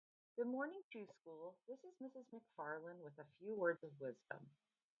Good morning, Chew School. This is Mrs. McFarland with a few words of wisdom.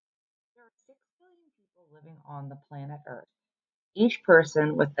 There are 6 billion people living on the planet Earth, each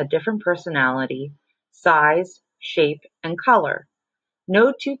person with a different personality, size, shape, and color.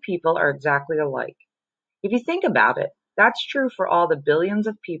 No two people are exactly alike. If you think about it, that's true for all the billions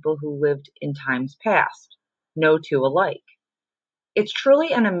of people who lived in times past. No two alike. It's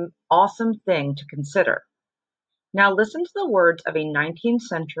truly an awesome thing to consider. Now listen to the words of a 19th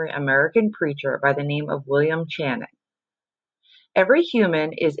century American preacher by the name of William Channing. Every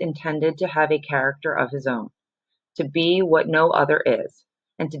human is intended to have a character of his own, to be what no other is,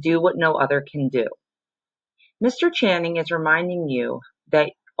 and to do what no other can do. Mr. Channing is reminding you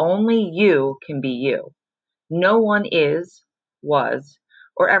that only you can be you. No one is, was,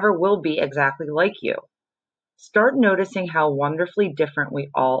 or ever will be exactly like you. Start noticing how wonderfully different we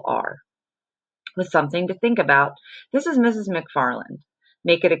all are. With something to think about, this is Mrs. McFarland.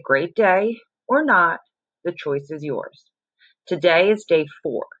 Make it a great day or not, the choice is yours. Today is day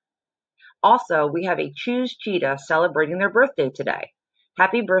 4. Also, we have a Choose Cheetah celebrating their birthday today.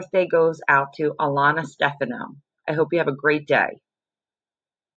 Happy birthday goes out to Alana Stefano. I hope you have a great day.